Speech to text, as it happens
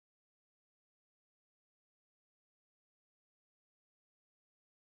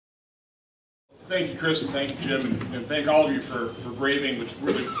thank you, Chris, and thank you, Jim, and thank all of you for braving, which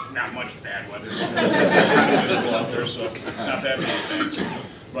really not much bad weather. It's kind of miserable out there, so it's not that many things.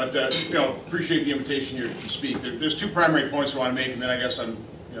 But you know, appreciate the invitation here to speak. There's two primary points I want to make, and then I guess I'm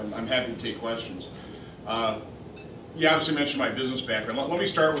happy to take questions. You obviously mentioned my business background. Let me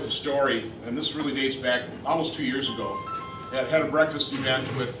start with a story, and this really dates back almost 2 years ago. I had a breakfast event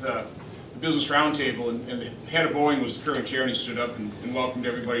with the Business Roundtable, and the head of Boeing was the current chair, and he stood up and welcomed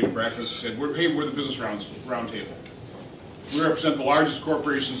everybody to breakfast. He said, hey, we're the Business Roundtable. We represent the largest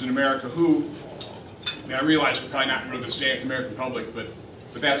corporations in America who, I mean, I realize we're probably not in really good standing with the American public, but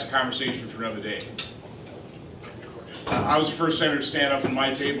that's a conversation for another day. I was the first senator to stand up from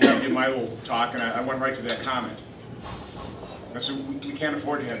my table and give my little talk, and I went right to that comment. I said, we can't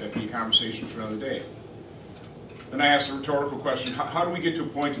afford to have that be a conversation for another day. Then I asked a rhetorical question, how do we get to a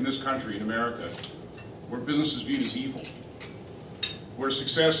point in this country, in America, where business is viewed as evil? Where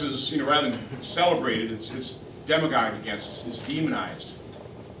success is, rather than celebrated, it's demagogued against, it's demonized.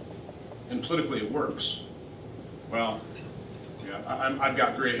 And politically it works. Well, yeah, I've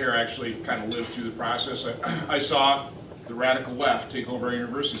got gray hair, I actually kind of lived through the process. I saw the radical left take over our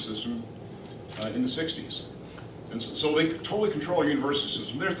university system in the 60s. And so they totally control our university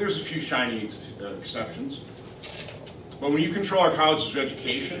system. There's a few shiny exceptions. But when you control our colleges of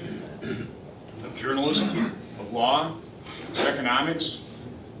education, of journalism, of law, of economics,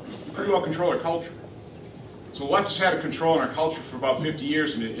 you pretty well control our culture. So the left has had a control on our culture for about 50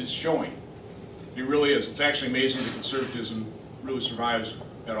 years, and it's showing. It really is. It's actually amazing that conservatism really survives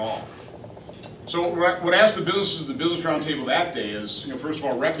at all. So what I asked the businesses of the Business Roundtable that day is, first of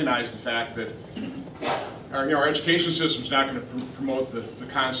all, recognize the fact that our education system is not going to promote the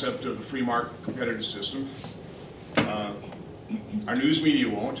concept of a free market competitive system. Our news media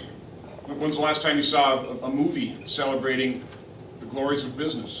won't. When's the last time you saw a movie celebrating the glories of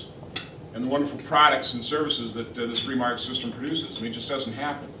business and the wonderful products and services that this free market system produces? I mean, it just doesn't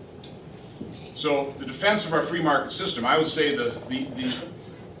happen. So the defense of our free market system, I would say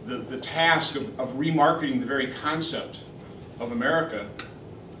the task of remarketing the very concept of America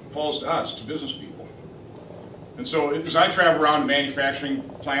falls to us, to business people. And so as I travel around manufacturing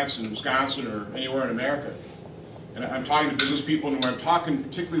plants in Wisconsin or anywhere in America, and I'm talking to business people, and when I'm talking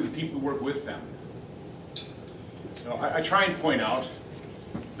particularly to the people who work with them, I try and point out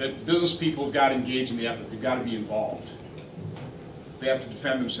that business people have got to engage in the effort. They've got to be involved. They have to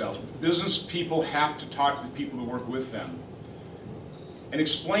defend themselves. Business people have to talk to the people who work with them and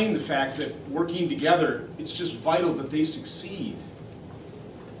explain the fact that working together, it's just vital that they succeed.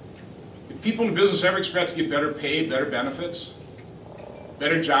 If people in business ever expect to get better pay, better benefits,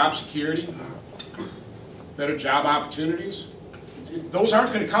 better job security, better job opportunities, those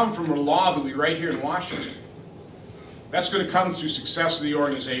aren't going to come from a law that we write here in Washington. That's going to come through success of the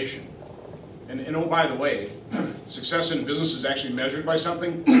organization. And oh, by the way, success in a business is actually measured by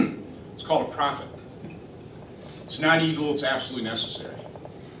something. It's called a profit. It's not evil, it's absolutely necessary.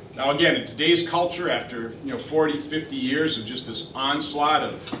 Now again, in today's culture, after 40, 50 years of just this onslaught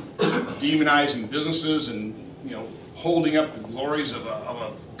of demonizing businesses and holding up the glories of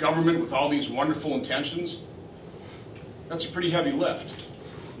a government with all these wonderful intentions, that's a pretty heavy lift.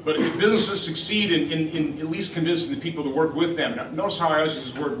 But if businesses succeed in at least convincing the people that work with them, notice how I always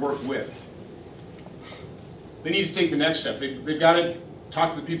use this word work with. They need to take the next step. They've got to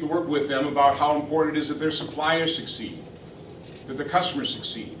talk to the people that work with them about how important it is that their suppliers succeed, that their customers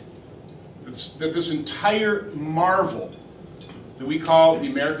succeed, that this entire marvel that we call the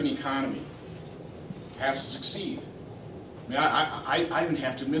American economy has to succeed. I mean, I even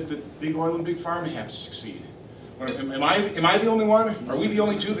have to admit that big oil and big pharma have to succeed. Am I the only one? Are we the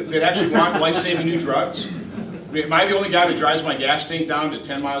only two that actually want life-saving new drugs? I mean, am I the only guy that drives my gas tank down to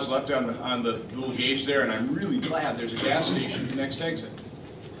 10 miles left on the little gauge there, and I'm really glad there's a gas station at the next exit?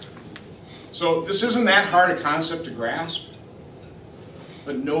 So this isn't that hard a concept to grasp,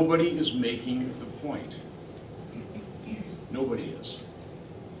 but nobody is making the point. Nobody is.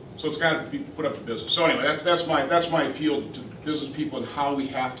 So it's got to be put up to business. So anyway, that's my appeal to business people and how we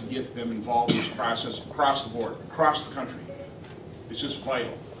have to get them involved in this process across the board, across the country. It's just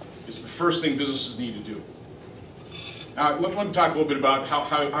vital. It's the first thing businesses need to do. Now, let me talk a little bit about how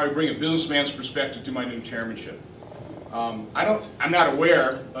I bring a businessman's perspective to my new chairmanship. I'm not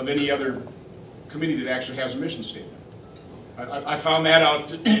aware of any other committee that actually has a mission statement. I found that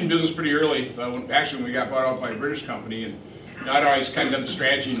out in business pretty early, when we got bought out by a British company, and I'd always kind of done the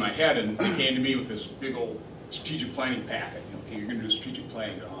strategy in my head, and they came to me with this big old strategic planning packet. Okay, you're going to do strategic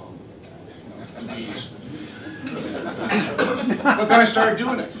planning. Oh, geez. But then I started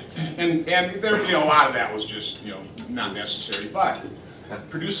doing it, and there, a lot of that was just, not necessary. But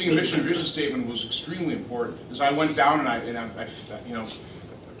producing a mission and vision statement was extremely important. As I went down and I you know,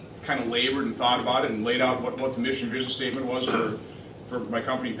 kind of labored and thought about it and laid out what the mission and vision statement was for my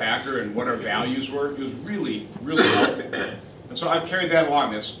company Packer and what our values were, it was really, really helpful. And so I've carried that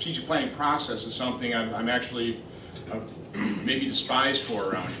along. That strategic planning process is something I'm actually maybe despised for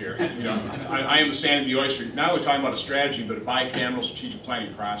around here. You know, I am the sand in the oyster, not only talking about a strategy, but a bicameral strategic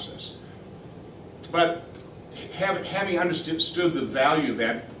planning process. But having understood the value of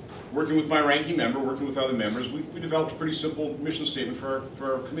that, working with my ranking member, working with other members, we developed a pretty simple mission statement for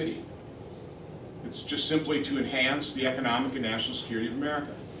our committee. It's just simply to enhance the economic and national security of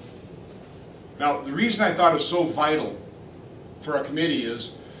America. Now, the reason I thought it was so vital for our committee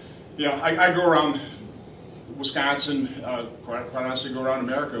is, you know, I go around Wisconsin, quite honestly, go around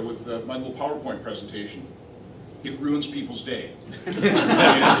America with my little PowerPoint presentation. It ruins people's day. I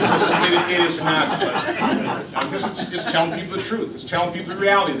mean, it is not, because it's telling people the truth. It's telling people the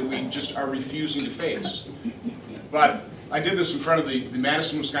reality that we just are refusing to face. But I did this in front of the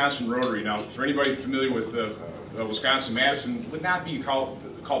Madison, Wisconsin Rotary. Now, for anybody familiar with Wisconsin, Madison would not be called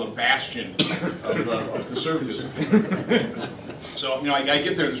a bastion of conservatism. So, you know, I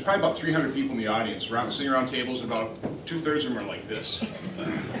get there, there's probably about 300 people in the audience, sitting around tables, and about 2/3 of them are like this. Oh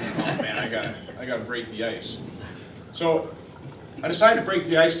man, I gotta break the ice. So, I decided to break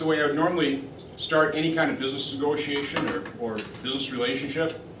the ice the way I would normally start any kind of business negotiation or business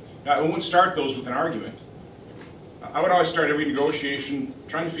relationship. Now, I wouldn't start those with an argument. I would always start every negotiation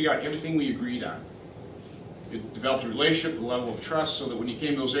trying to figure out everything we agreed on. It developed a relationship, a level of trust, so that when you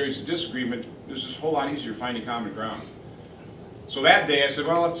came to those areas of disagreement, it was just a whole lot easier finding common ground. So that day I said,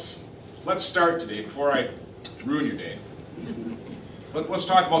 well, let's start today before I ruin your day. Let's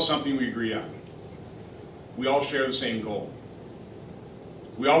talk about something we agree on. We all share the same goal.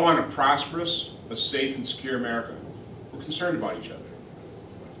 We all want a prosperous, a safe and secure America. We're concerned about each other.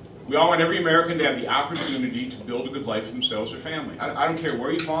 We all want every American to have the opportunity to build a good life for themselves or family. I don't care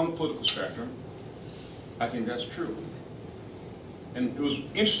where you fall on the political spectrum. I think that's true. And it was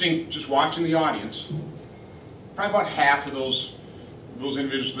interesting just watching the audience. Probably about half of those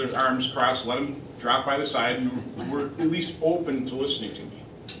individuals with their arms crossed, let them drop by the side, and were at least open to listening to me.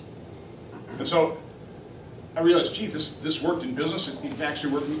 And so I realized, gee, this worked in business, it can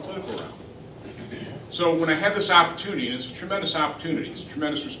actually work in the political realm. So when I had this opportunity, and it's a tremendous opportunity, it's a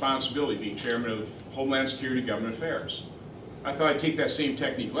tremendous responsibility being chairman of Homeland Security and Government Affairs, I thought I'd take that same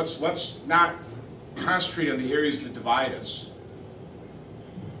technique. Let's not concentrate on the areas that divide us.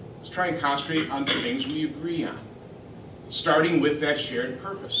 Let's try and concentrate on the things we agree on, starting with that shared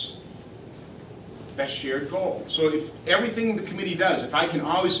purpose, that shared goal. So if everything the committee does, if I can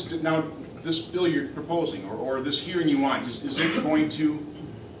always, now this bill you're proposing or this hearing you want, is it going to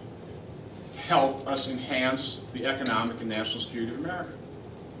help us enhance the economic and national security of America?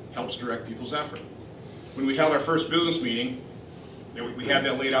 Helps direct people's effort. When we held our first business meeting, we had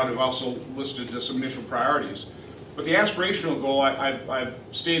that laid out. We've also listed some initial priorities. But the aspirational goal I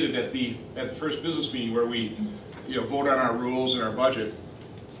stated at the first business meeting, where we voted on our rules and our budget.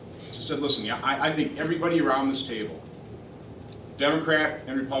 I said, listen, I think everybody around this table, Democrat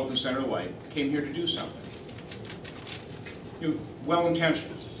and Republican senator alike, came here to do something.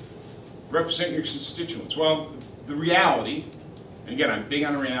 Well-intentioned. Represent your constituents. Well, the reality, and again, I'm big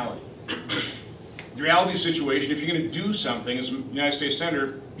on reality. The reality of the situation, if you're going to do something as a United States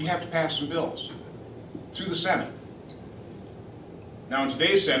Senator, you have to pass some bills through the Senate. Now in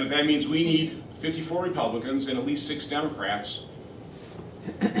today's Senate, that means we need 54 Republicans and at least 6 Democrats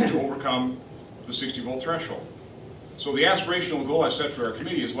to overcome the 60-vote threshold. So the aspirational goal I set for our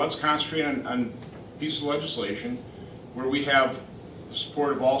committee is let's concentrate on a piece of legislation where we have the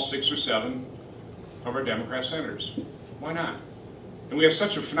support of all 6 or 7 of our Democrat senators. Why not? And we have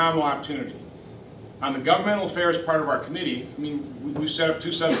such a phenomenal opportunity. On the governmental affairs part of our committee, I mean, we've set up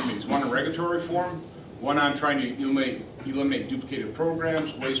 2 subcommittees, one on regulatory reform, one on trying to eliminate duplicated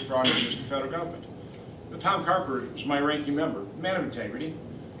programs, waste, fraud, and abuse of the federal government. But Tom Carper is my ranking member, man of integrity.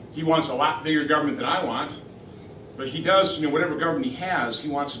 He wants a lot bigger government than I want, but he does, whatever government he has, he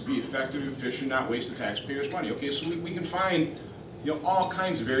wants it to be effective, efficient, not waste the taxpayers' money. Okay, so we can find, all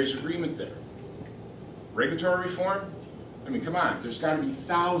kinds of areas of agreement there. Regulatory reform, I mean, come on, there's got to be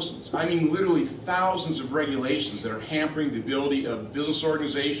thousands, I mean literally thousands of regulations that are hampering the ability of business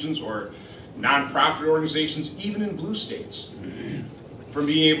organizations or nonprofit organizations, even in blue states, from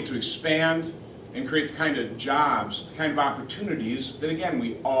being able to expand and create the kind of jobs, the kind of opportunities that, again,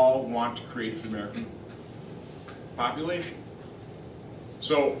 we all want to create for the American population.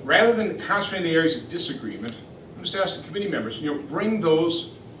 So rather than concentrating on the areas of disagreement, I'm just asking committee members, bring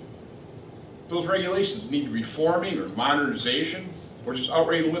those regulations that need reforming or modernization, or just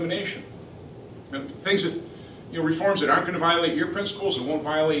outright elimination. And things that, reforms that aren't going to violate your principles, that won't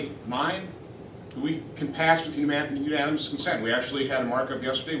violate mine, that we can pass with unanimous consent. We actually had a markup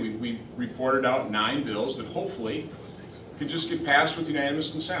yesterday. We reported out 9 bills that hopefully can just get passed with unanimous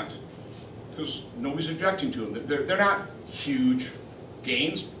consent, because nobody's objecting to them. They're not huge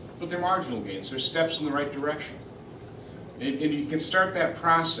gains, but they're marginal gains. They're steps in the right direction. And you can start that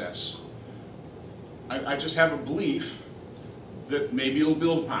process. I just have a belief that maybe it'll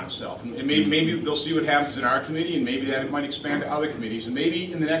build upon itself. And maybe they'll see what happens in our committee, and maybe that might expand to other committees. And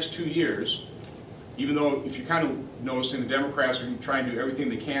maybe in the next 2 years, even though if you kind of noticing the Democrats are trying to do everything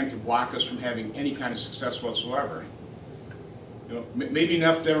they can to block us from having any kind of success whatsoever, maybe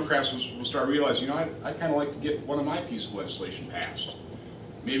enough Democrats will start realizing, I'd kind of like to get one of my pieces of legislation passed.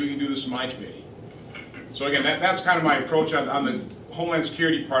 Maybe we can do this in my committee. So again, that's kind of my approach on the Homeland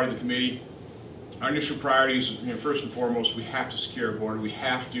Security part of the committee. Our initial priorities, first and foremost, we have to secure our border. We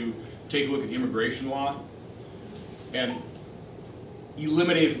have to take a look at immigration law and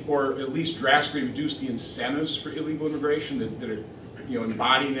eliminate, or at least drastically reduce, the incentives for illegal immigration that are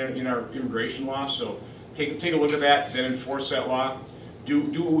embodied in our immigration law. So take a look at that, then enforce that law. Do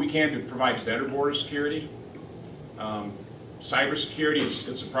what we can to provide better border security. Cybersecurity,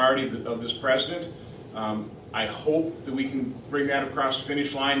 it's a priority of this president. I hope that we can bring that across the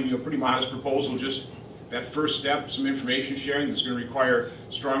finish line. Pretty modest proposal, just that first step, some information sharing that's going to require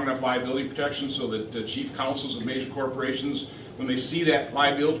strong enough liability protection so that the chief counsels of major corporations, when they see that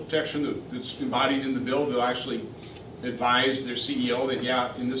liability protection that's embodied in the bill, they'll actually advise their CEO that,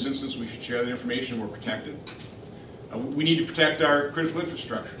 yeah, in this instance we should share the information and we're protected. We need to protect our critical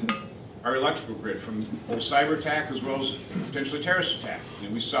infrastructure, our electrical grid, from both cyber attack as well as potentially terrorist attack.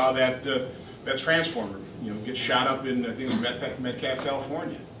 We saw that that transformer, get shot up in, I think it was Metcalf,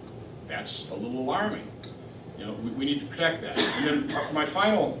 California. That's a little alarming. We need to protect that. And then my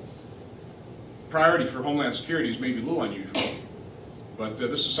final priority for Homeland Security is maybe a little unusual, but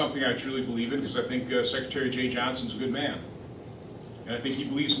this is something I truly believe in, because I think Secretary Jay Johnson's a good man. And I think he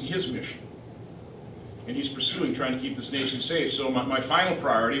believes in his mission. And he's pursuing trying to keep this nation safe. So my final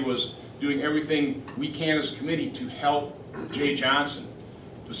priority was doing everything we can as a committee to help Jay Johnson,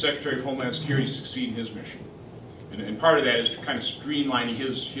 the Secretary of Homeland Security, succeed in his mission. And part of that is kind of streamlining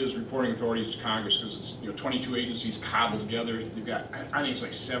his reporting authorities to Congress, because it's 22 agencies cobbled together. They've got, I think it's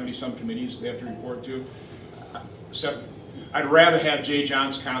like 70-some committees they have to report to. I'd rather have Jay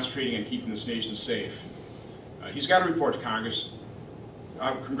Johnson concentrating on keeping this nation safe. He's got to report to Congress.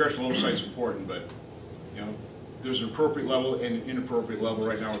 Congressional oversight is important, but there's an appropriate level and an inappropriate level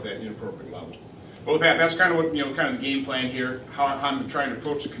right now with that inappropriate level. But with that, that's kind of what, kind of the game plan here, how I'm trying to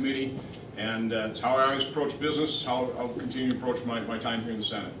approach the committee, and it's how I always approach business, how I'll continue to approach my time here in the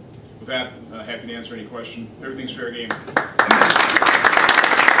Senate. With that, happy to answer any question. Everything's fair game.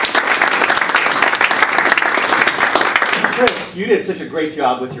 Chris, you did such a great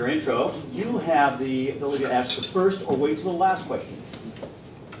job with your intro. You have the ability to ask the first or wait till the last question.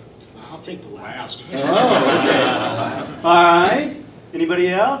 I'll take the last. Oh, okay. All right. Anybody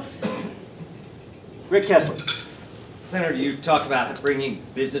else? Rick Kessler. Senator, you talk about bringing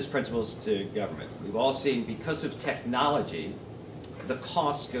business principles to government. We've all seen, because of technology, the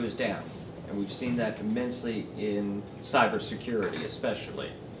cost goes down. And we've seen that immensely in cybersecurity especially.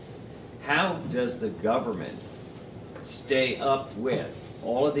 How does the government stay up with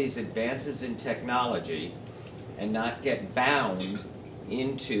all of these advances in technology and not get bound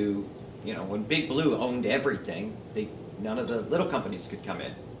into, when Big Blue owned everything, none of the little companies could come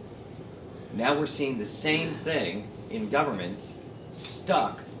in. Now we're seeing the same thing in government,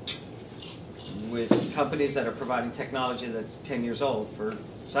 stuck with companies that are providing technology that's 10 years old for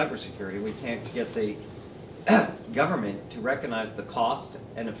cybersecurity. We can't get the government to recognize the cost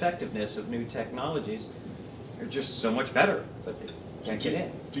and effectiveness of new technologies. They're just so much better, but they can't get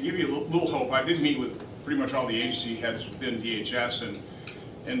in. To give you a little hope, I did meet with pretty much all the agency heads within DHS, and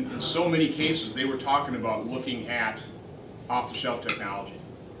in so many cases they were talking about looking at off-the-shelf technology.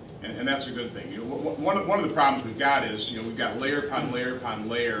 And that's a good thing. One of the problems we've got is, we've got layer upon layer upon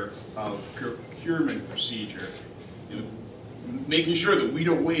layer of procurement procedure, making sure that we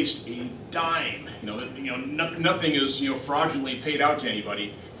don't waste a dime. That nothing is fraudulently paid out to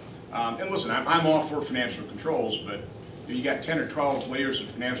anybody. And listen, I'm all for financial controls, but you got 10 or 12 layers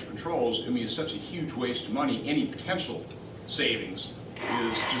of financial controls. I mean, it's such a huge waste of money. Any potential savings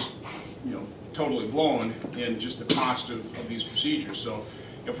is just totally blown in just the cost of these procedures. So.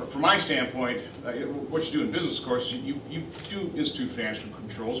 From my standpoint, what you do in business, of course, you do institute financial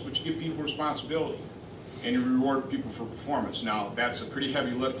controls, but you give people responsibility, and you reward people for performance. Now, that's a pretty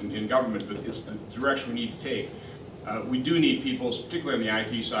heavy lift in government, but it's the direction we need to take. We do need people, particularly on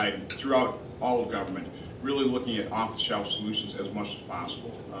the IT side, throughout all of government, really looking at off-the-shelf solutions as much as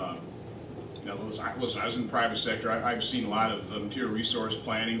possible. You know, listen, I was in the private sector. I've seen a lot of material resource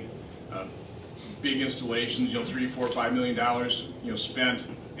planning, big installations, you know, $3, $4, $5 million, you know, spent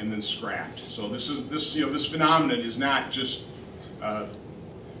and then scrapped. So this phenomenon is not just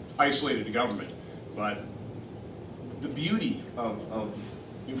isolated to government, but the beauty of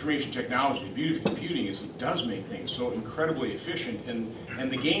information technology, the beauty of computing is it does make things so incredibly efficient,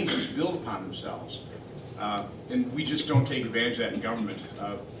 and the gains just build upon themselves. And we just don't take advantage of that in government.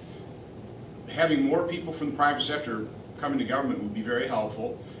 Having more people from the private sector coming to government would be very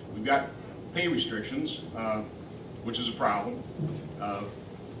helpful. We've got pay restrictions, which is a problem.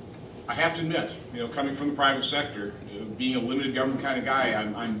 I have to admit, you know, coming from the private sector, being a limited government kind of guy,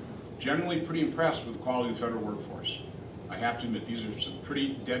 I'm generally pretty impressed with the quality of the federal workforce. I have to admit, these are some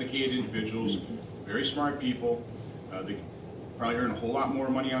pretty dedicated individuals, very smart people. They probably earn a whole lot more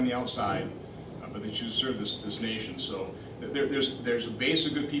money on the outside, but they choose to serve this nation. So there's a base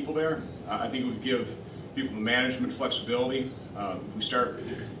of good people there. I think we give people the management flexibility. We start,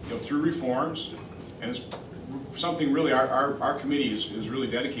 you know, through reforms, and it's something really our committee is really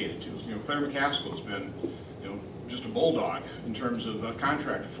dedicated to. You know, Claire McCaskill has been, you know, just a bulldog in terms of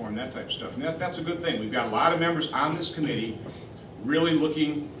contract reform, that type of stuff. And that's a good thing. We've got a lot of members on this committee really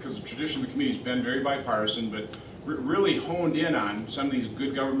looking, because the tradition of the committee has been very bipartisan, but really honed in on some of these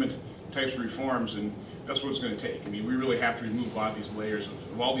good government types of reforms, and that's what it's going to take. I mean, we really have to remove a lot of these layers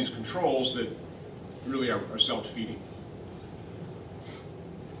of all these controls that really are self-defeating.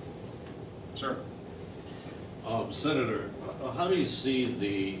 Sir? Senator, how do you see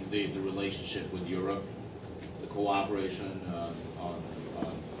the relationship with Europe, the cooperation on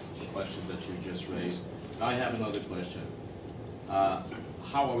the question that you just raised? I have another question. How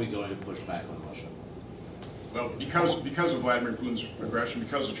are we going to push back on Russia? Well, because of Vladimir Putin's aggression,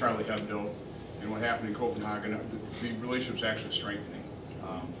 because of Charlie Hebdo and what happened in Copenhagen, the relationship's actually strengthening.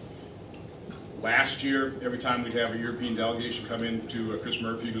 Last year, every time we'd have a European delegation come in to Chris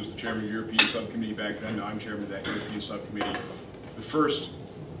Murphy, who's the chairman of the European subcommittee back then, now I'm chairman of that European subcommittee, the first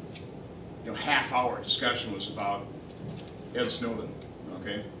half-hour discussion was about Ed Snowden,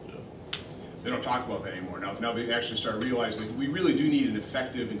 okay? They don't talk about that anymore. Now they actually start realizing that we really do need an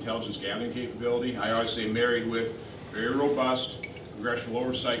effective intelligence gathering capability. I always say married with very robust congressional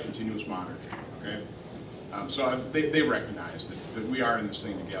oversight, continuous monitoring, okay? So they recognize that we are in this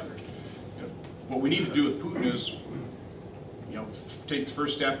thing together. What we need to do with Putin is, take the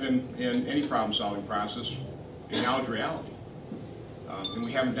first step in any problem-solving process, acknowledge reality. And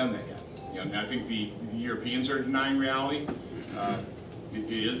we haven't done that yet. And I think the Europeans are denying reality.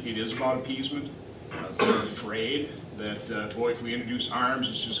 It is about appeasement. They're afraid that, boy, if we introduce arms,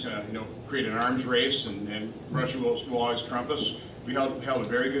 it's just going to create an arms race, and Russia will always trump us. We held a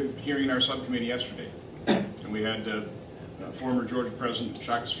very good hearing in our subcommittee yesterday, and we had former Georgia President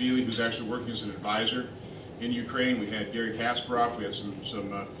Saakashvili, who's actually working as an advisor in Ukraine. We had Gary Kasparov. We had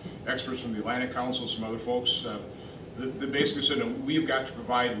some experts from the Atlantic Council, some other folks. That basically said, no, we've got to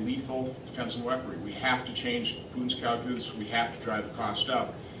provide lethal defense and weaponry. We have to change Putin's calculus. We have to drive the cost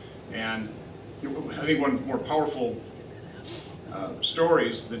up. And I think one of the more powerful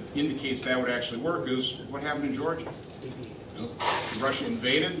stories that indicates that would actually work is what happened in Georgia. Russia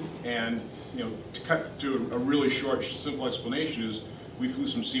invaded, and to cut to a really short, simple explanation is we flew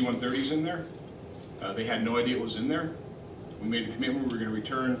some C-130s in there. They had no idea it was in there. We made the commitment we were going to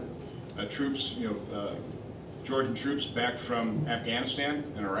return troops, Georgian troops back from Afghanistan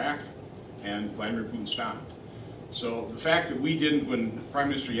and Iraq, and Vladimir Putin stopped. So the fact that we didn't, when Prime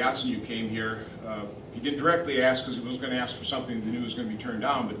Minister Yatsenyuk came here, he didn't directly ask because he was going to ask for something that he knew was going to be turned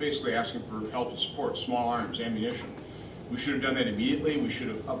down, but basically asking for help and support, small arms, ammunition. We should have done that immediately. We should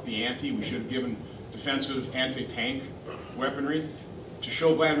have upped the ante. We should have given defensive anti-tank weaponry to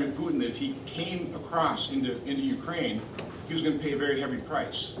show Vladimir Putin that if he came across into Ukraine, he was going to pay a very heavy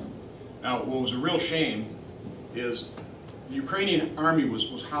price. Now, what was a real shame is the Ukrainian army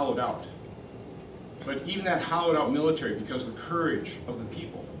was hollowed out. But even that hollowed out military, because of the courage of the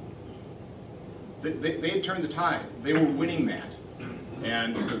people, they had turned the tide. They were winning that.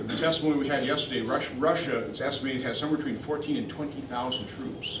 And the testimony we had yesterday, Russia, it's estimated, has somewhere between 14 and 20,000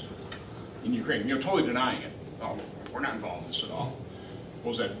 troops in Ukraine. Totally denying it. Oh, we're not involved in this at all. What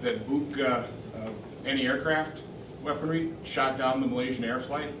was that? That Buk anti-aircraft weaponry shot down the Malaysian air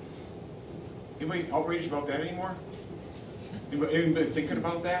flight? Anybody outraged about that anymore? Anybody thinking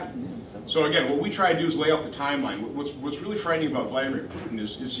about that? So again, what we try to do is lay out the timeline. What's really frightening about Vladimir Putin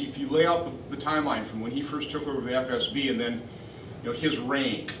is if you lay out the timeline from when he first took over the FSB and then his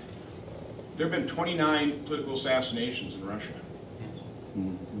reign, There have been 29 political assassinations in Russia,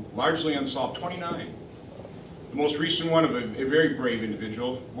 largely unsolved, 29. The most recent one of a very brave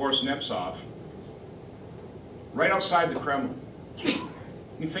individual, Boris Nemtsov, right outside the Kremlin.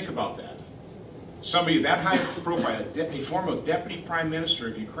 You think about that. Somebody that high profile, a former deputy prime minister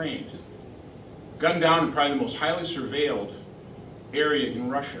of Ukraine, gunned down in probably the most highly surveilled area in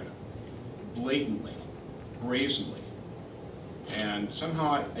Russia, blatantly, brazenly. And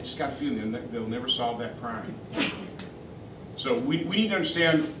somehow I just got a feeling they'll never solve that crime. So we need to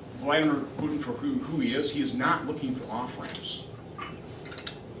understand Vladimir Putin for who he is. He is not looking for off-ramps.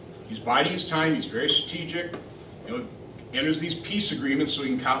 He's biding his time. He's very strategic. You know, enters these peace agreements so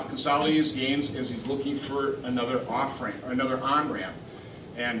he can consolidate his gains as he's looking for another off-ramp, or another on-ramp.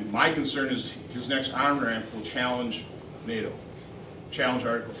 And my concern is his next on-ramp will challenge NATO, challenge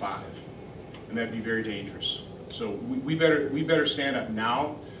Article 5, and that'd be very dangerous. So we better stand up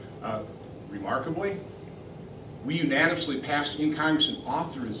now. Remarkably, we unanimously passed in Congress an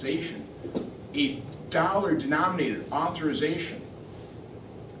authorization, a dollar-denominated authorization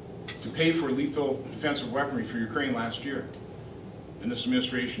to pay for lethal defensive weaponry for Ukraine last year. And this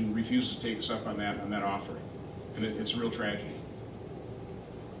administration refuses to take us up on that offer. And it's a real tragedy.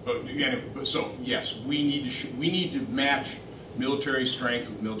 But again, so yes, we need to match military strength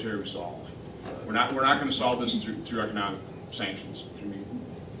with military resolve. We're not going to solve this through economic sanctions. I mean,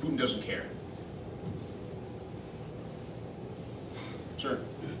 Putin doesn't care. Sir.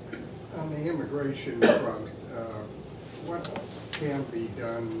 On the immigration front, what can be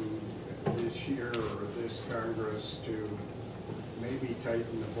done this year or this Congress to maybe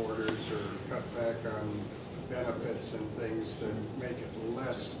tighten the borders or cut back on benefits and things that make it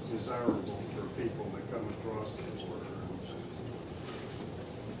less desirable for people to come across the border?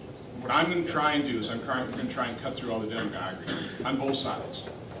 What I'm going to try and do is I'm going to try and cut through all the demagoguery on both sides.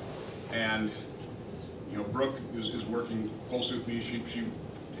 And you know, Brooke is working closely with me. She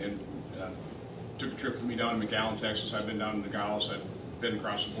took a trip with me down to McAllen, Texas. I've been down in Nogales. I've been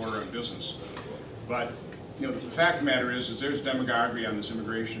across the border on business. But you know, the fact of the matter is there's demagoguery on this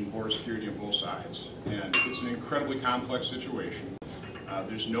immigration and border security on both sides, and it's an incredibly complex situation.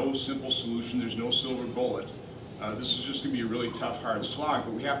 There's no simple solution. There's no silver bullet. This is just going to be a really tough, hard slog,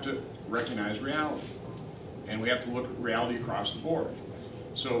 but we have to recognize reality, and we have to look at reality across the board.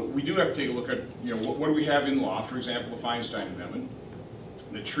 So we do have to take a look at, you know, what do we have in law? For example, the Feinstein Amendment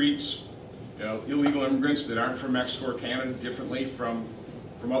that treats, you know, illegal immigrants that aren't from Mexico or Canada differently from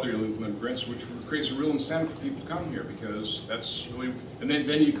other illegal immigrants, which creates a real incentive for people to come here, because that's really, and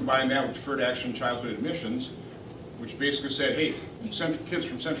then you combine that with deferred action childhood admissions, which basically said, hey, kids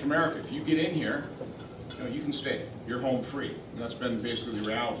from Central America, if you get in here, you know, you can stay. You're home free. And that's been basically the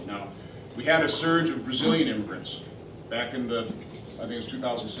reality. Now, we had a surge of Brazilian immigrants back in the, I think it was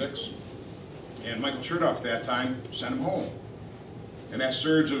 2006, and Michael Chertoff at that time sent them home. And that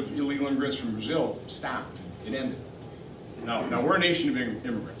surge of illegal immigrants from Brazil stopped. It ended. Now we're a nation of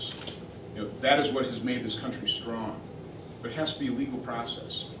immigrants. You know, that is what has made this country strong. But it has to be a legal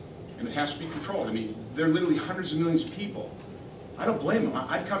process, and it has to be controlled. I mean, there are literally hundreds of millions of people. I don't blame them.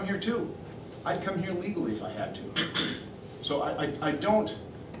 I'd come here too. I'd come here legally if I had to. So I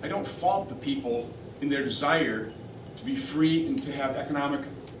don't fault the people in their desire to be free and to have economic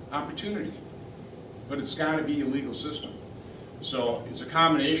opportunity. But it's got to be a legal system. So it's a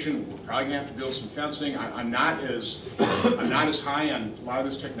combination. We're probably going to have to build some fencing. I'm not as high on a lot of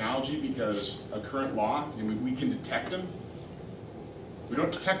this technology because of current law, and we can detect them. We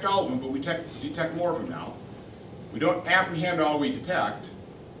don't detect all of them, but we detect more of them now. We don't apprehend all we detect.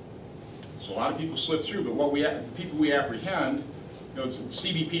 So a lot of people slip through, but people we apprehend, you know, the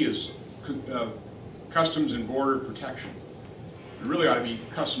CBP is Customs and Border Protection. It really ought to be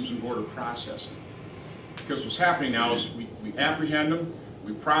Customs and Border Processing. Because what's happening now is we apprehend them,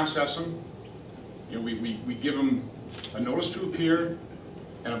 we process them, you know, we give them a notice to appear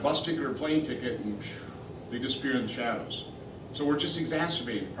and a bus ticket or a plane ticket, and they disappear in the shadows. So we're just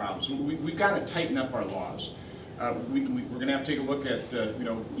exacerbating the problem. So we've got to tighten up our laws. We're going to have to take a look at you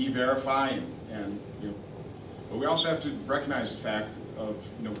know, E-Verify and you know, but we also have to recognize the fact of,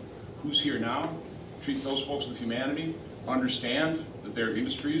 you know, who's here now, treat those folks with humanity, understand that there are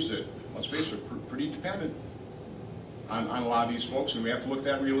industries that, let's face it, are pretty dependent on a lot of these folks, and we have to look at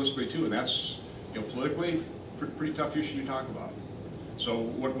that realistically too. And that's, you know, politically pretty tough issue to talk about. So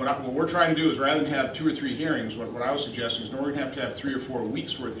what we're trying to do is, rather than have 2 or 3 hearings, what I was suggesting is, no, we're going to have 3 or 4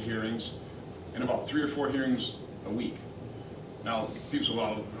 weeks worth of hearings, and about 3 or 4 hearings a week. Now people say,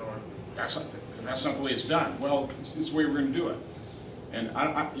 well, that's not the way it's done. Well, it's the way we're going to do it. And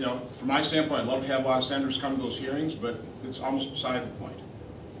you know, from my standpoint, I'd love to have a lot of senators come to those hearings, but it's almost beside the point.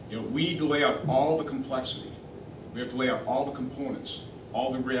 You know, we need to lay out all the complexity. We have to lay out all the components,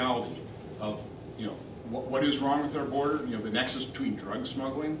 all the reality of, you know, what is wrong with our border, you know, the nexus between drug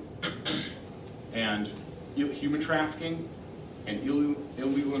smuggling and human trafficking and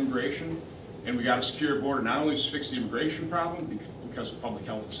illegal immigration. And we got to secure a border, not only to fix the immigration problem because of public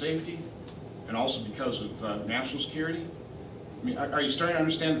health and safety, and also because of national security. I mean, are you starting to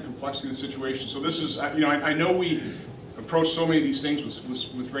understand the complexity of the situation? So this is, you know, I know we approach so many of these things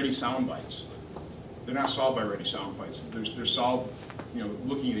with ready sound bites. They're not solved by ready sound bites. They're solved, you know,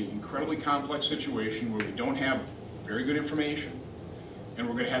 looking at an incredibly complex situation where we don't have very good information, and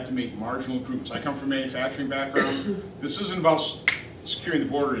we're going to have to make marginal improvements. I come from a manufacturing background. This isn't about securing the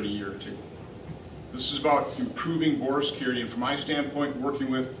border in a year or two. This is about improving border security, and from my standpoint,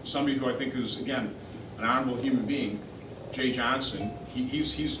 working with somebody who I think is, again, an honorable human being, Jay Johnson.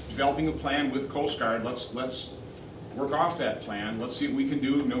 He's developing a plan with Coast Guard. Let's work off that plan. Let's see what we can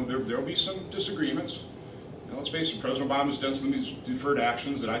do. You know, there'll be some disagreements. You know, let's face it, President Obama's done some of these deferred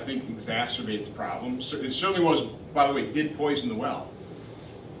actions that I think exacerbate the problem. It certainly was, by the way, did poison the well.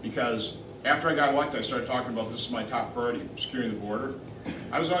 Because after I got elected, I started talking about this is my top priority, securing the border.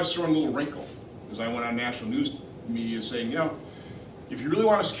 I was always throwing a little wrinkle as I went on national news media saying, you know, if you really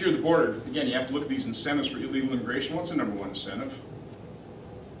want to secure the border, again, you have to look at these incentives for illegal immigration. What's the number one incentive?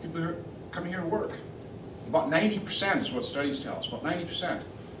 People are coming here to work. About 90% is what studies tell us, about 90%.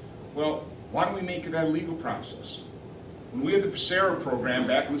 Well, why don't we make that a legal process? When we had the PSERA program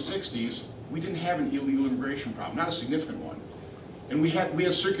back in the 60s, we didn't have an illegal immigration problem, not a significant one. And we had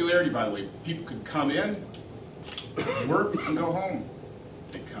circularity, by the way. People could come in, work, and go home.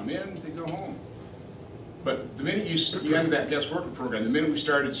 They come in, they go home. But the minute you ended that guest worker program, the minute we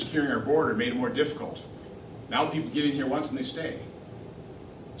started securing our border, it made it more difficult. Now people get in here once and they stay.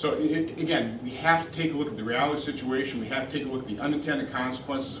 So again, we have to take a look at the reality of the situation. We have to take a look at the unintended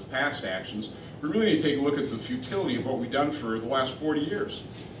consequences of past actions. We really need to take a look at the futility of what we've done for the last 40 years.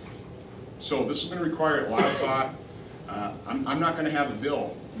 So this is going to require a lot of thought. I'm not going to have a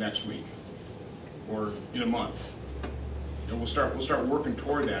bill next week or in a month. You know, we'll start working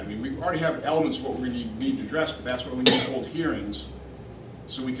toward that. I mean, we already have elements of what we need to address, but that's why we need to hold hearings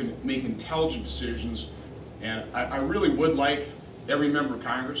so we can make intelligent decisions. And I really would like every member of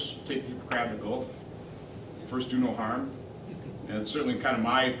Congress to take the Hippocratic Oath. First, do no harm. And it's certainly kind of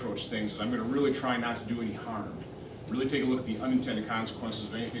my approach to things. Is I'm going to really try not to do any harm. Really take a look at the unintended consequences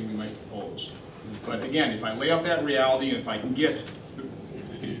of anything we might propose. But again, if I lay out that reality, and if I can get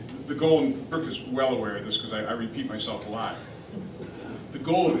the goal, and Brooke is well aware of this because I repeat myself a lot, the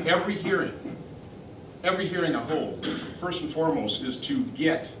goal of every hearing I hold, first and foremost, is to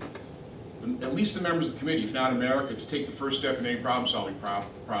get at least the members of the committee, if not America, to take the first step in any problem-solving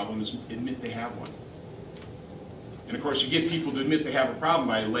problem is admit they have one. And of course, you get people to admit they have a problem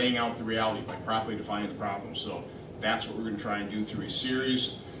by laying out the reality, by properly defining the problem. So that's what we're going to try and do through a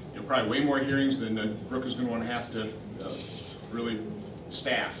series. You know, probably way more hearings than Brooke is going to want to have to really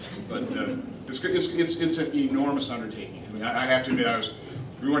staff. But it's an enormous undertaking. I mean, I have to admit,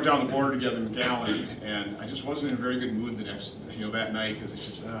 we went down the border together in McAllen, and I just wasn't in a very good mood the next, that night, because it's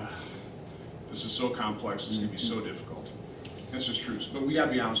just, this is so complex. It's going to be so difficult. That's just true. But we got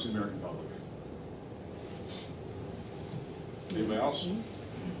to be honest with the American public. Anybody else?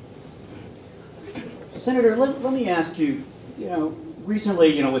 Senator, let me ask you,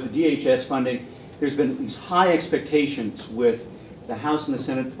 recently, with the DHS funding, there's been these high expectations with the House and the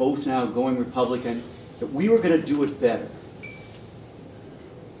Senate both now going Republican, that we were going to do it better.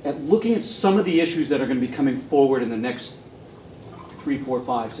 At looking at some of the issues that are going to be coming forward in the next 3, 4,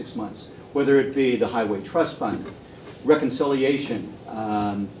 5, 6 months, whether it be the Highway Trust Fund, reconciliation,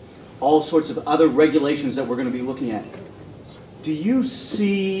 all sorts of other regulations that we're going to be looking at. Do you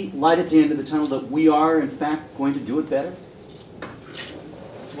see light at the end of the tunnel that we are, in fact, going to do it better?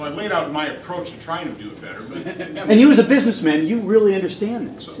 Well, I laid out my approach to trying to do it better. But and you as a businman, you really understand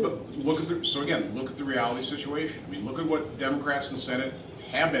that. So look at the reality situation. I mean, look at what Democrats in the Senate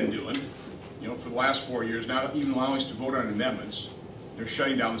have been doing, for the last 4 years, not even allowing us to vote on amendments. They're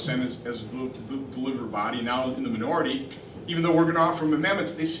shutting down the Senate as a deliberative body. Now in the minority, even though we're going to offer them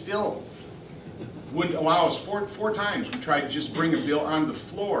amendments, they still wouldn't allow us. Four times we tried to just bring a bill on the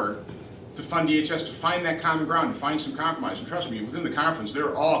floor to fund DHS, to find that common ground, to find some compromise. And trust me, within the conference, there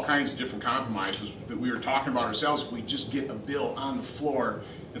are all kinds of different compromises that we were talking about ourselves if we just get a bill on the floor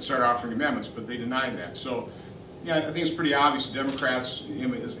and start offering amendments, but they denied that. So, yeah, I think it's pretty obvious the Democrats,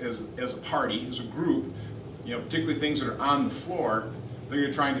 as a party, as a group, particularly things that are on the floor, they're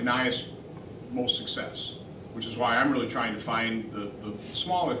going to try and deny us most success. which is why I'm really trying to find the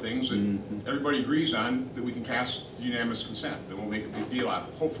smaller things that everybody agrees on, that we can pass unanimous consent, that won't make a big deal out of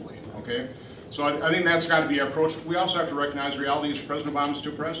it, hopefully, okay? So I think that's got to be our approach. We also have to recognize the reality is President Obama is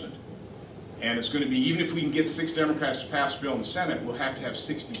still president. And it's going to be, even if we can get 6 Democrats to pass a bill in the Senate, we'll have to have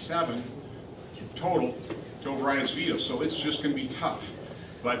 67 total to override his veto. So it's just going to be tough.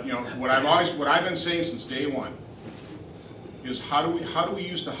 But you know, what I've been saying since day one is how do we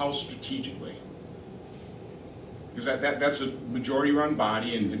use the House strategically? Because that's a majority-run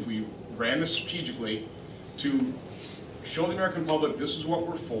body, and if we ran this strategically to show the American public this is what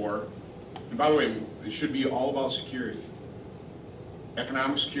we're for. And by the way, it should be all about security,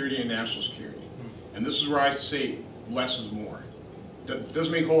 economic security and national security. And this is where I say less is more. It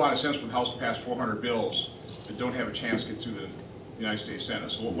doesn't make a whole lot of sense for the House to pass 400 bills that don't have a chance to get through the United States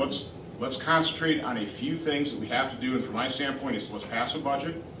Senate. So let's concentrate on a few things that we have to do. And from my standpoint, it's let's pass a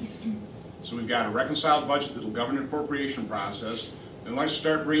budget. So we've got a reconciled budget that will govern the appropriation process. And let's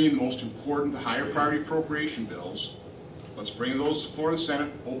start bringing the most important, the higher priority appropriation bills. Let's bring those to the floor of the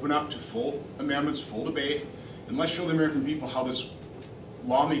Senate, open up to full amendments, full debate, and let's show the American people how this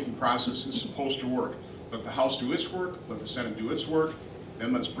lawmaking process is supposed to work. Let the House do its work, let the Senate do its work,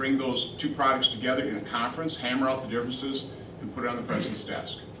 then let's bring those two products together in a conference, hammer out the differences, and put it on the President's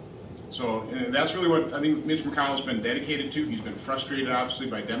desk. So and that's really what I think Mitch McConnell's been dedicated to. He's been frustrated, obviously,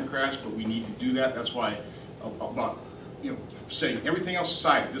 by Democrats, but we need to do that. That's why, about saying everything else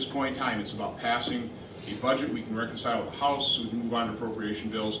aside, at this point in time, it's about passing a budget we can reconcile with the House so we can move on to appropriation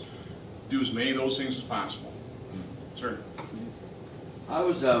bills, do as many of those things as possible. Sir? I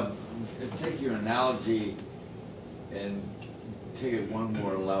was, take your analogy and take it one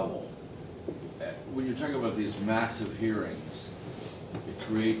more level. When you're talking about these massive hearings, it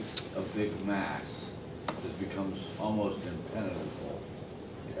creates a big mass that becomes almost impenetrable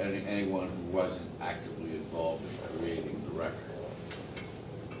to anyone who wasn't actively involved in creating the record,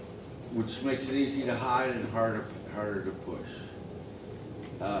 which makes it easy to hide and harder to push.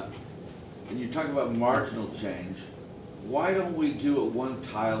 And you talk about marginal change. Why don't we do it one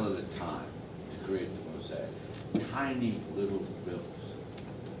tile at a time to create the mosaic? Tiny little bills.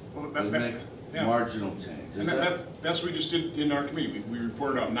 Well, yeah. Marginal change. And that's what we just did in our committee. We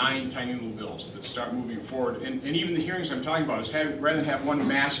reported out 9 tiny little bills that start moving forward. And even the hearings I'm talking about is rather than have one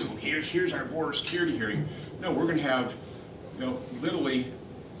massive, okay, here's our border security hearing. No, we're going to have, literally,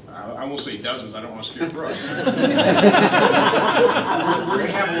 I won't say dozens, I don't want to scare Brooke. We're going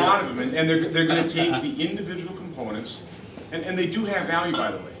to have a lot of them, and they're going to take the individual components, and they do have value,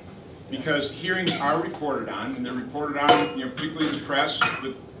 by the way, because hearings are reported on, and they're reported on, particularly the press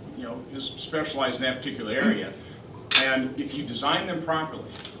that is specialized in that particular area. And if you design them properly,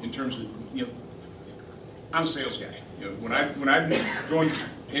 in terms of, I'm a sales guy. When I'm going to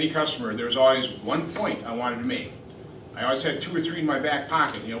any customer, there's always one point I wanted to make. I always had 2 or 3 in my back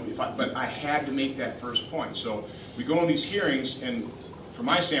pocket, but I had to make that first point. So we go in these hearings, and from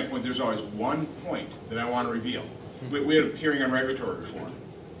my standpoint, there's always one point that I want to reveal. We had a hearing on regulatory reform.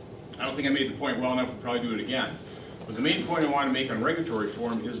 I don't think I made the point well enough. We'll probably do it again. But the main point I want to make on regulatory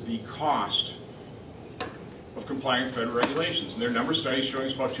reform is the cost of complying with federal regulations. And there are a number of studies showing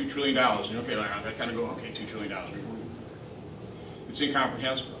it's about $2 trillion. And okay, I kind of go, okay, $2 trillion. It's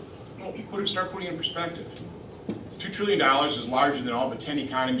incomprehensible. Well, start putting it in perspective. $2 trillion is larger than all but 10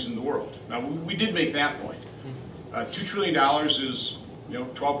 economies in the world. Now, we did make that point. $2 trillion is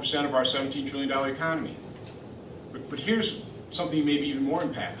 12% of our $17 trillion economy. But here's something maybe even more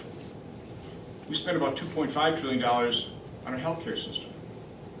impactful. We spend about $2.5 trillion on our healthcare system.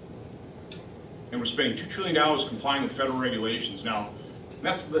 And we're spending $2 trillion complying with federal regulations. Now,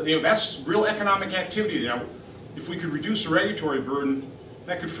 that's real economic activity. Now, if we could reduce the regulatory burden,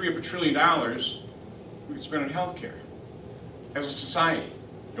 that could free up $1 trillion we could spend on healthcare as a society,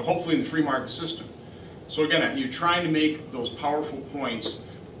 hopefully in the free market system. So again, you're trying to make those powerful points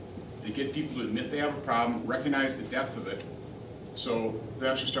that get people to admit they have a problem, recognize the depth of it, so they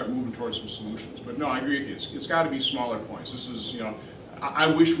actually start moving towards some solutions. But no, I agree with you. It's got to be smaller points. This is, I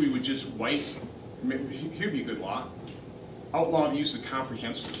wish we would just here'd be a good law. Outlaw the use of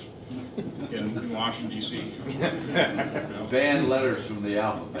comprehensive in Washington, D.C. Ban letters from the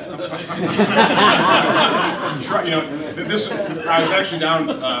alphabet. I was actually down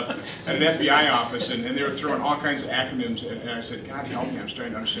at an FBI office, and they were throwing all kinds of acronyms, and I said, God help me, I'm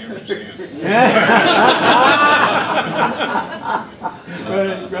starting to understand what you're saying.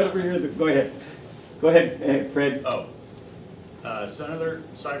 Right over here, go ahead. Go ahead, Fred. Senator,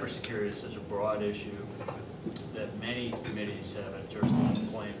 cybersecurity is such a broad issue that many committees have a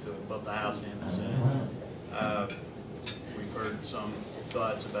jurisdictional claim to it, both the House and the Senate. We've heard some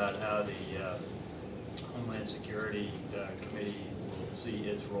thoughts about how the Homeland Security Committee will see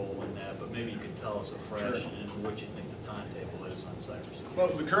its role in that, but maybe you could tell us afresh Sure. and what you think the timetable is on cybersecurity. Well,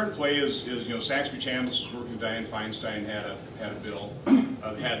 the current play is Saxby Chambliss is working with Dianne Feinstein, had a bill,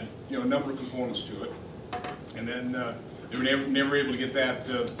 had a number of components to it, and then they were never able to get that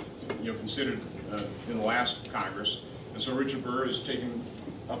considered in the last Congress, and so Richard Burr is taking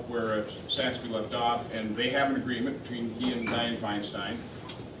up where Saxby left off, and they have an agreement between he and Dianne Feinstein.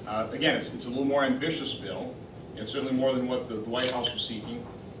 Again, it's a little more ambitious bill. It's certainly more than what the White House was seeking.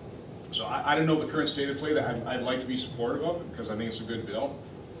 So I don't know the current state of play. That I'd like to be supportive of it because I think it's a good bill.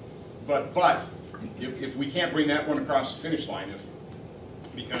 But if we can't bring that one across the finish line,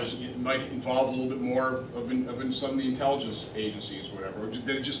 because it might involve a little bit more of some of the intelligence agencies or whatever, or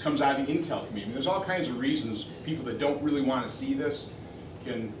that it just comes out of the Intel community. I mean, there's all kinds of reasons people that don't really want to see this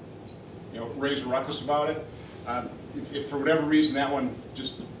can raise a ruckus about it. If for whatever reason that one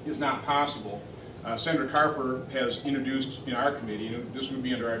just is not possible, Senator Carper has introduced in our committee, this would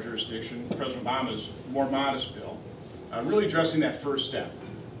be under our jurisdiction, President Obama's more modest bill, really addressing that first step,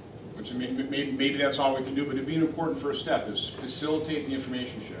 which maybe that's all we can do, but it'd be an important first step, is facilitate the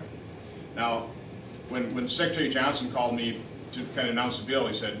information sharing. Now, when Secretary Johnson called me to kind of announce the bill,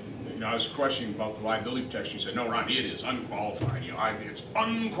 he said, I was questioning about the liability protection. He said, no, Ron, it is unqualified. It's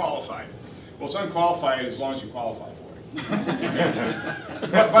unqualified. Well, it's unqualified as long as you qualify for it.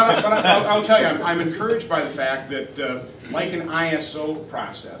 but I'll tell you, I'm encouraged by the fact that, like an ISO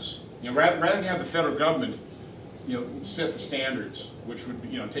process, rather than have the federal government, set the standards, which would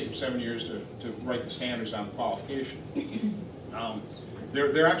take them 7 years to write the standards on the qualification.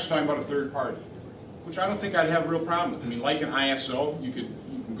 They're actually talking about a third party, which I don't think I'd have a real problem with. I mean, like an ISO, you can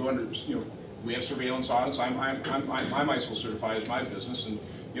go under, we have surveillance audits. I'm ISO certified as my business, and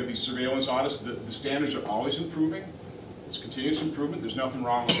these surveillance audits, the standards are always improving. It's continuous improvement. There's nothing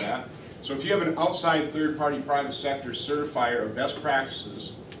wrong with that. So if you have an outside third-party private sector certifier of best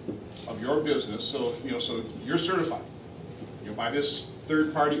practices of your business, so you're certified, by this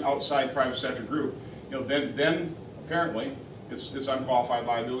third-party outside private sector group, then apparently it's unqualified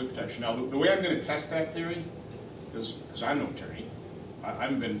liability protection. Now, the way I'm going to test that theory is because I'm no attorney. I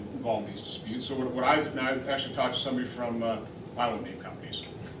haven't been involved in these disputes. So what I've actually talked to somebody from I won't name companies,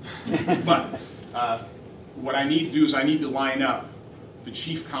 but what I need to do is I need to line up the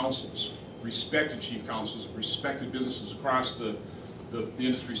chief counsels, respected chief counsels of respected businesses across the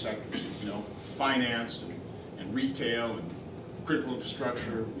industry sectors, finance and retail and critical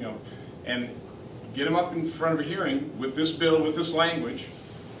infrastructure, and get them up in front of a hearing with this bill, with this language,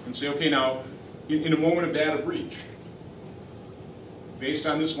 and say, okay, now, in a moment of data breach, based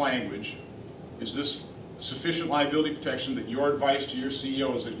on this language, is this sufficient liability protection that your advice to your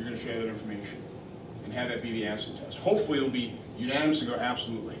CEO is that you're going to share that information? And have that be the acid test. Hopefully it'll be unanimous and go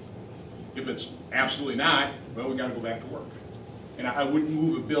absolutely. If it's absolutely not, well, we got to go back to work. And I wouldn't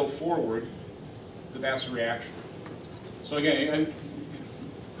move a bill forward that that's the reaction. So again,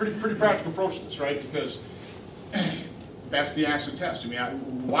 pretty practical approach to this, right? Because that's the acid test. I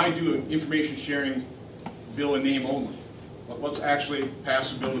mean, why do an information sharing bill in name only? Let's actually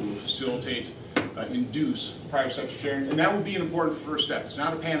pass a bill that will facilitate, induce private sector sharing, and that would be an important first step. It's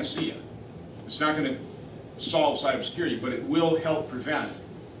not a panacea. It's not going to solve cybersecurity, but it will help prevent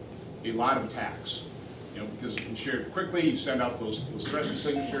a lot of attacks. Because you can share it quickly, you send out those threatening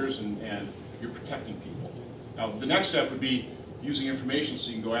signatures, and you're protecting people. Now, the next step would be using information so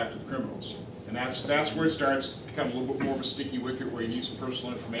you can go after the criminals. And that's where it starts to become a little bit more of a sticky wicket, where you need some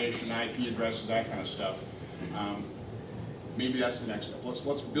personal information, IP addresses, that kind of stuff. Maybe that's the next step.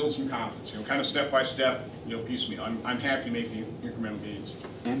 Let's build some confidence, kind of step by step, piecemeal. I'm happy to make the incremental gains.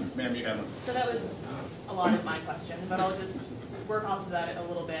 Ma'am, you have it. So that was a lot of my question, but I'll just work off of that a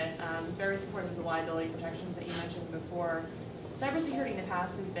little bit. Very supportive of the liability protections that you mentioned before. Cybersecurity in the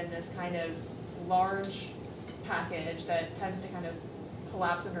past has been this kind of large package that tends to kind of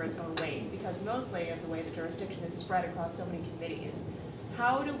collapse under its own weight because mostly of the way the jurisdiction is spread across so many committees.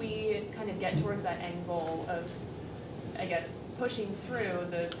 How do we kind of get towards that end goal of, I guess, pushing through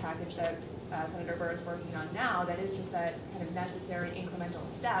the package that Senator Burr is working on now that is just that kind of necessary incremental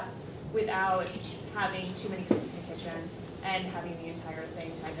step without having too many cooks in the kitchen and having the entire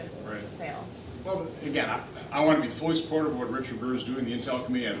thing kind of fail? Well, again, I want to be fully supportive of what Richard Burr is doing, the Intel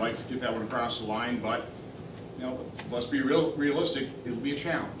Committee. I'd like to get that one across the line, but let's be realistic. It'll be a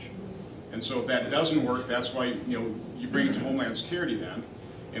challenge. And so if that doesn't work, that's why you bring it to Homeland Security then,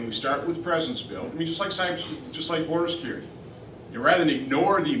 and we start with the President's bill. I mean, just like border security. Rather than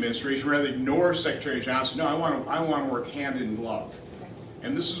ignore the administration, rather than ignore Secretary Johnson, no, I want to work hand in glove.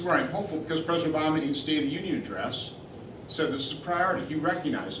 And this is where I'm hopeful, because President Obama in his State of the Union address said this is a priority. He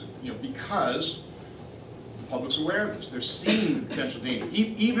recognized it, because public's aware of this. They're seeing the potential danger.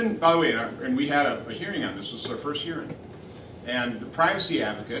 Even, by the way, and we had a hearing on this. This was our first hearing. And the privacy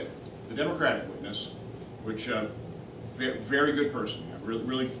advocate, the Democratic witness, which very good person. I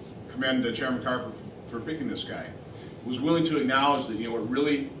really commend Chairman Carper for picking this guy. Was willing to acknowledge that what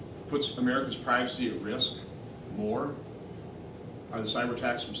really puts America's privacy at risk more are the cyber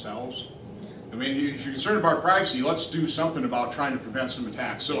attacks themselves. I mean, if you're concerned about privacy, let's do something about trying to prevent some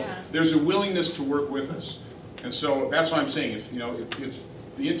attacks. So there's a willingness to work with us, and so that's what I'm saying. If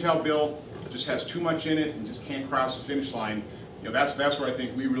the Intel bill just has too much in it and just can't cross the finish line, that's where I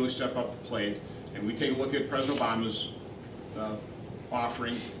think we really step up the plate and we take a look at President Obama's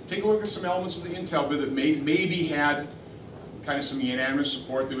offering. Take a look at some elements of the Intel bill that maybe had kind of some unanimous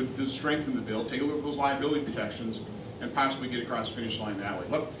support that would strengthen the bill. Take a look at those liability protections and possibly get across the finish line that way.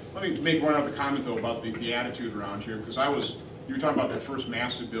 Let me make one other comment though about the attitude around here, because you were talking about that first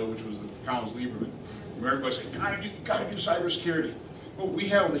massive bill, which was the Collins-Lieberman, where everybody said, you gotta do cybersecurity. Well, we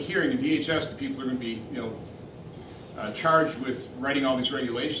held a hearing in DHS that people are going to be charged with writing all these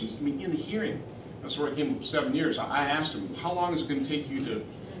regulations. I mean, in the hearing, that's where I came up with 7 years. I asked them, how long is it going to take you to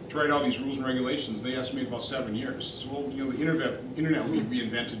write all these rules and regulations? And they estimated about 7 years. So, well, the internet will be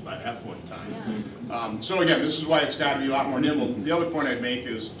reinvented by that point in time. So again, this is why it's got to be a lot more nimble. The other point I'd make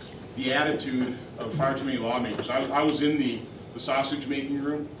is the attitude of far too many lawmakers. I was in the sausage making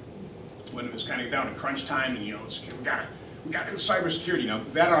room when it was kind of down to crunch time, and we got to do cybersecurity. Now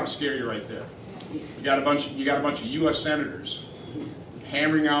that ought to scare you right there. You got a bunch of U.S. senators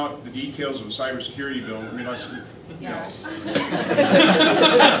hammering out the details of a cybersecurity bill. I mean,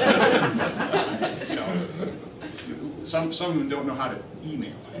 some of them don't know how to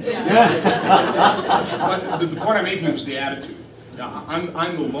email. But the point I'm making was the attitude. Now,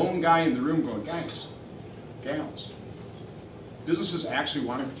 I'm the lone guy in the room going, guys, gals, businesses actually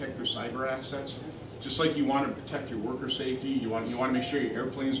want to protect their cyber assets, just like you want to protect your worker safety. You want to make sure your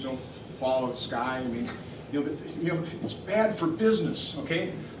airplanes don't fall out of the sky. I mean, it's bad for business.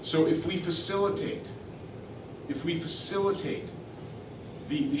 Okay, so if we facilitate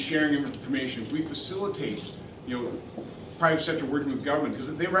the sharing of information, if we facilitate, private sector working with government, because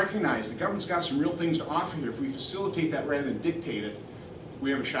they recognize the government's got some real things to offer here. If we facilitate that rather than dictate it,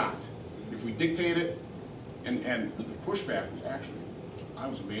 we have a shot. If we dictate it, and the pushback was actually, I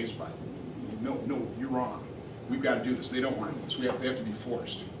was amazed by it. No, you're wrong. We've got to do this. They don't want this. They have to be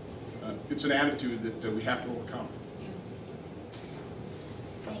forced. It's an attitude that we have to overcome.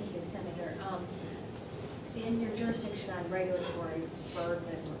 Thank you, Senator. In your jurisdiction on regulatory burden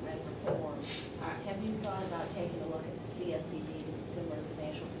and reform, have you thought about taking a look at the CFPB, the Consumer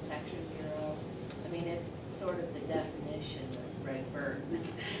Financial Protection Bureau? I mean, it's sort of the definition of reg burden.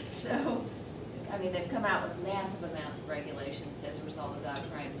 So, I mean, they've come out with massive amounts of regulations as a result of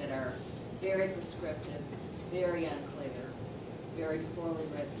Dodd-Frank that are very prescriptive, very unclear, very poorly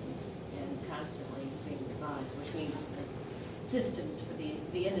written, and constantly being revised, which means the systems for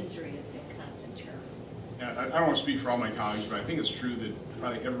the industry is in constant churn. Yeah, I don't want to speak for all my colleagues, but I think it's true that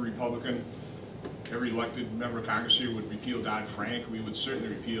probably every Republican, every elected member of Congress here would repeal Dodd-Frank. We would certainly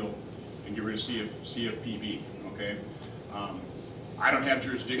repeal and get rid of CFPB, okay? I don't have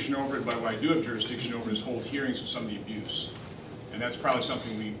jurisdiction over it, but what I do have jurisdiction over is hold hearings of some of the abuse. And that's probably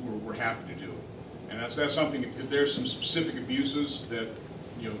something we're happy to do. And that's something, if there's some specific abuses that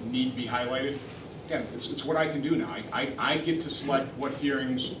need to be highlighted, again, it's what I can do now. I get to select what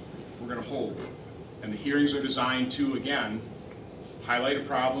hearings we're going to hold. And the hearings are designed to, again, highlight a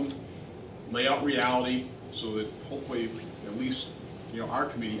problem, lay out reality, so that hopefully at least our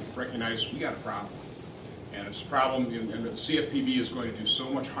committee recognizes we got a problem. And it's a problem, and the CFPB is going to do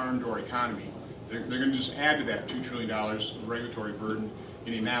so much harm to our economy. They're going to just add to that $2 trillion of regulatory burden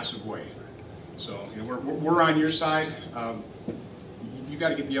in a massive way. So we're on your side. You got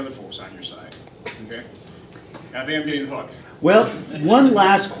to get the other folks on your side. Okay? And I think I'm getting the hook. Well, one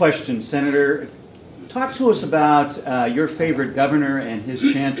last question, Senator. Talk to us about your favorite governor and his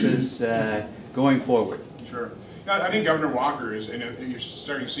chances going forward. Sure. I think Governor Walker is, and you're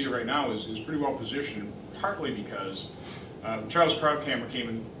starting to see it right now, is pretty well positioned, partly because Charles Krauthammer came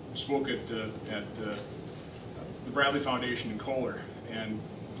and spoke at the Bradley Foundation in Kohler, and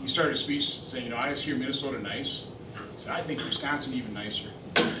he started a speech saying, I just hear Minnesota nice. So I think Wisconsin even nicer.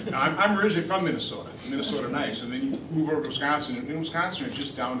 Now, I'm originally from Minnesota nice, and then you move over to Wisconsin, and Wisconsin are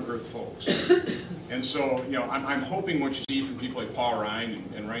just down-to-earth folks. And so, I'm hoping what you see from people like Paul Ryan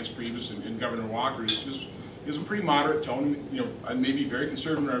and Reince Priebus and Governor Walker is a pretty moderate tone. Maybe very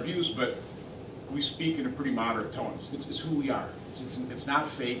conservative in our views, but we speak in a pretty moderate tone. It's who we are. It's not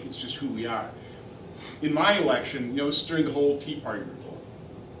fake, it's just who we are. In my election, this is during the whole Tea Party revolt.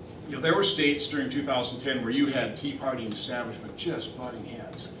 You know, there were states during 2010 where you had Tea Party and establishment just butting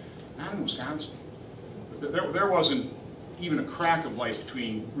heads. Not in Wisconsin. There wasn't even a crack of light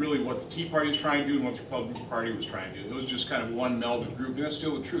between really what the Tea Party was trying to do and what the Republican Party was trying to do. It was just kind of one melded group, and that's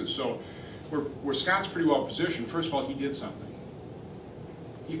still the truth. So where Scott's pretty well positioned, first of all, he did something.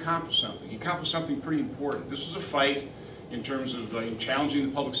 He accomplished something. He accomplished something pretty important. This was a fight in terms of challenging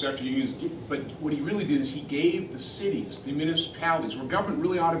the public sector unions, but what he really did is he gave the cities, the municipalities, where government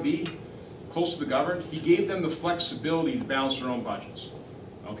really ought to be, close to the governed, he gave them the flexibility to balance their own budgets.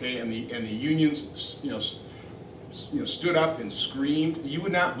 Okay, and the unions, stood up and screamed. You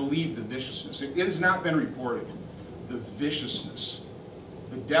would not believe the viciousness. It has not been reported. The viciousness,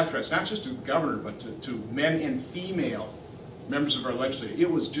 the death threats, not just to the governor, but to men and female members of our legislature.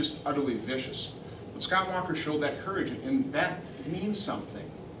 It was just utterly vicious. But Scott Walker showed that courage, and that means something.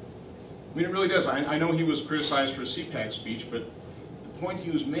 I mean, it really does. I know he was criticized for a CPAC speech, but the point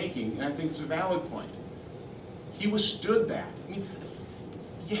he was making, and I think it's a valid point, he withstood that. I mean,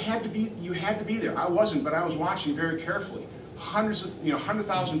 you had to be there. I wasn't, but I was watching very carefully. Hundreds of,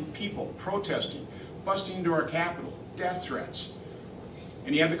 100,000 people protesting, busting into our Capitol, death threats.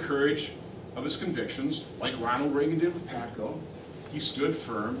 And he had the courage of his convictions, like Ronald Reagan did with PATCO. He stood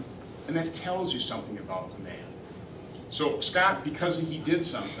firm, and that tells you something about the man. So Scott, because he did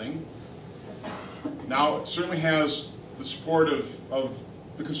something, now certainly has the support of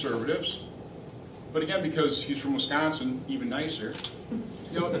the conservatives, but again, because he's from Wisconsin, even nicer.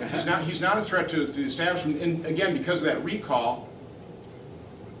 He's not a threat to the establishment, and again, because of that recall,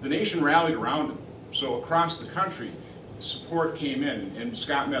 the nation rallied around him. So across the country, support came in, and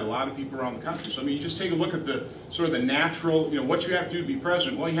Scott met a lot of people around the country. So I mean, you just take a look at the sort of the natural, what you have to do to be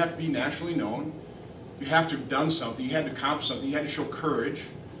president. Well, you have to be nationally known. You have to have done something. You had to accomplish something. You had to show courage.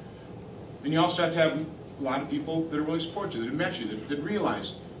 And you also have to have a lot of people that are willing to support you, that have met you, that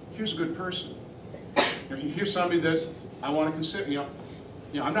realize, here's a good person. Here's somebody that I want to consider.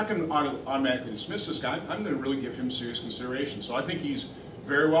 I'm not going to automatically dismiss this guy. I'm going to really give him serious consideration. So I think he's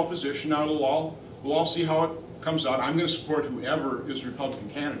very well positioned. Now we'll all see how it comes out. I'm going to support whoever is the Republican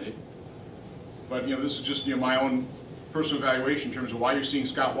candidate. But this is just my own personal evaluation in terms of why you're seeing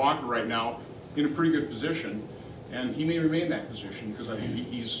Scott Walker right now in a pretty good position, and he may remain in that position because I think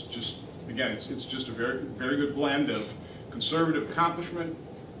he's just, again, it's just a very, very good blend of conservative accomplishment,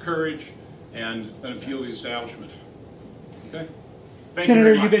 courage, and an appeal to the establishment. Okay. Thank you Senator,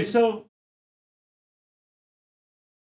 very much. you've been so